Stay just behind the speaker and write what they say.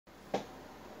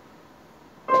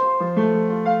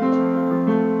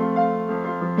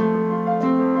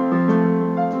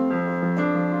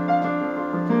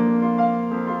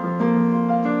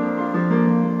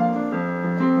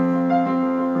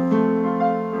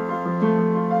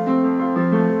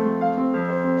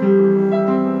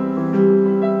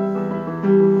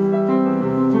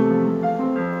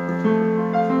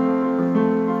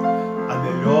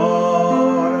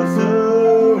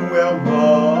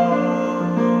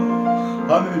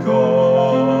A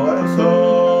melhor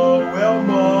oração é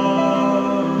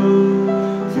amar.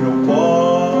 Se não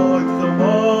podes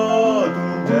amar, tu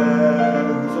não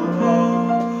deves orar.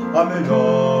 A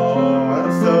melhor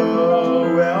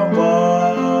oração é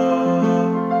amar.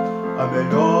 A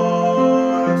melhor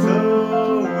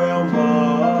oração é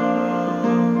amar.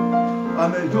 A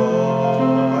melhor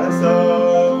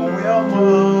oração é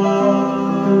amar.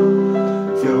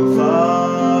 Se não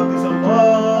sabes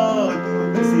amar, tu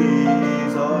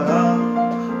precisa orar.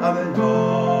 A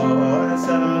melhor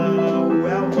oração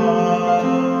é amar.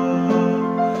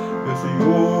 Meu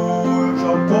Senhor, eu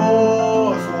já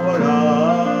posso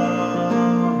orar.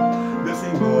 Meu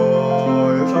Senhor,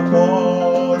 eu já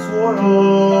posso orar.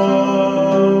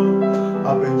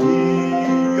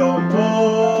 Aprendi a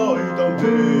amar e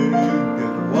também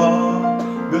perdoar.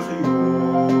 Meu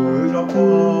Senhor, eu já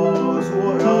posso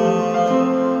orar.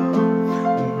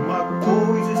 Uma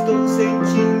coisa estou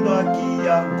sentindo aqui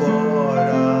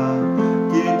agora,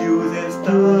 que Deus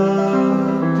está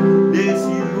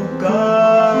nesse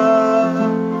lugar.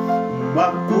 Uma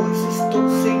coisa estou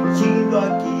sentindo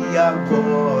aqui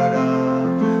agora,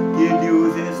 que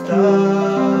Deus está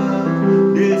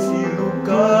nesse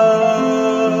lugar.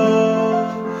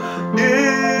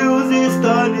 Deus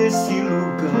está nesse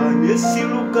lugar, nesse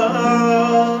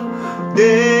lugar.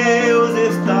 Deus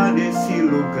está nesse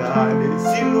lugar,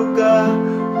 nesse lugar.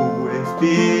 O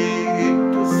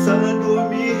Espírito Santo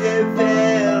me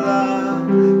revela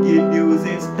que Deus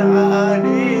está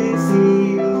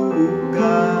nesse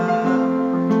lugar.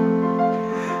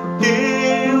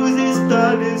 Deus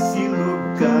está nesse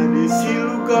lugar, nesse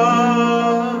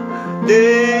lugar.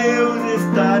 Deus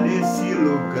está nesse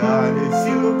lugar,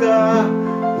 nesse lugar.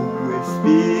 O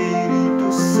Espírito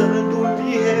Santo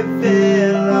me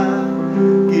revela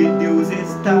que Deus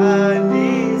está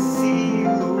nesse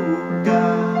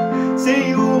lugar.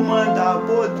 Senhor, manda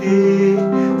poder,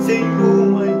 Senhor,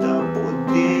 manda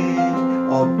poder.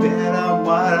 Opera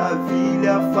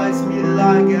maravilha, faz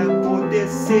milagre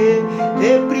acontecer.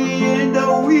 Repreenda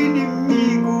o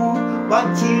inimigo,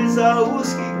 batiza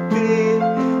os que crê.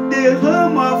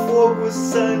 Derrama fogo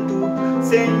santo,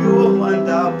 Senhor,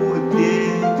 manda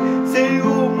poder.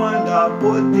 Senhor, manda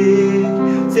poder,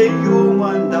 Senhor,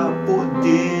 manda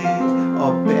poder.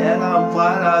 Opera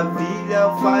maravilha,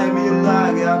 faz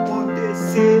milagre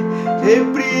acontecer.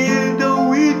 Repreenda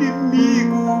o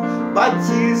inimigo,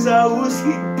 batiza os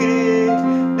que crê.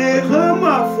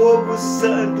 Derrama fogo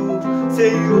santo,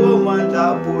 Senhor,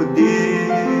 manda poder.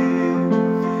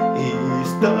 E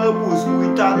estamos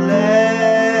muito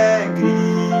alegres,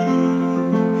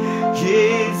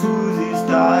 Jesus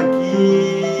está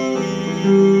aqui.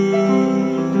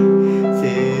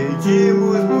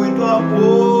 Sentimos muito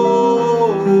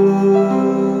amor,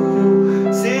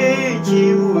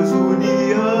 sentimos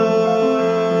união,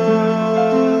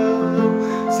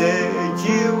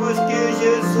 sentimos que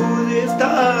Jesus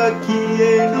está aqui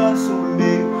em nosso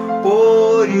meio.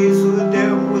 Por isso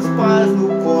temos paz no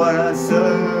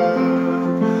coração.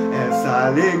 Essa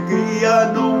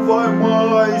alegria não vai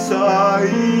mais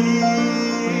sair.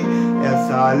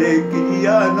 Essa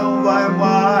alegria não vai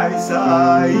mais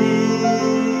sair.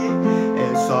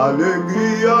 Essa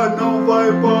alegria não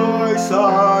vai mais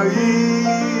sair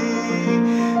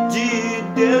de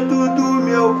dentro do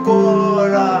meu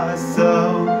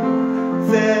coração.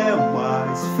 Fé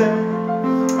mais fé,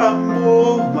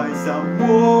 amor mais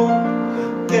amor.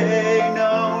 Quem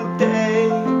não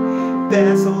tem,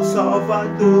 peça ao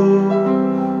Salvador.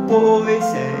 Pois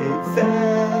sem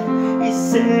fé e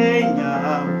sem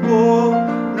amor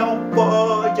não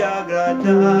pode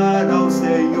agradar ao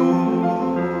Senhor.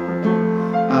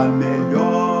 A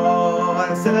melhor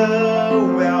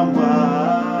oração é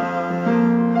amar.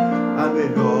 A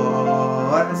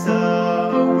melhor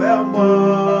oração é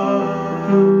amar.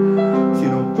 Se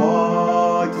não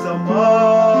podes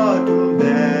amar, tu não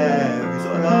deves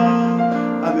orar.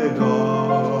 A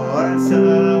melhor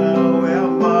oração é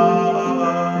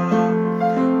amar.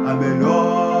 A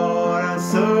melhor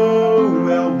oração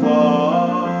é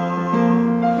amar.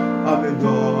 A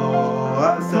melhor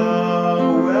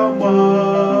oração é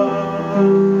amar.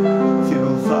 Se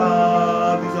não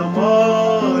sabes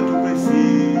amar, tu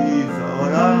precisa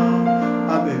orar.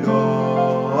 A melhor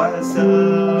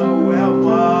oração é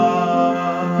amar.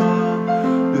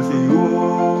 Meu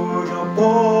Senhor, já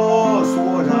posso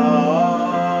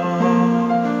orar.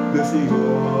 Meu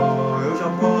Senhor, eu já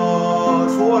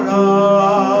posso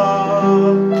orar.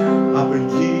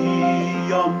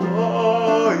 Aprendi a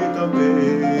amar e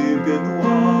também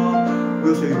perdoar.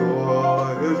 Meu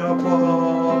Senhor, eu já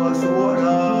posso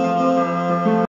orar.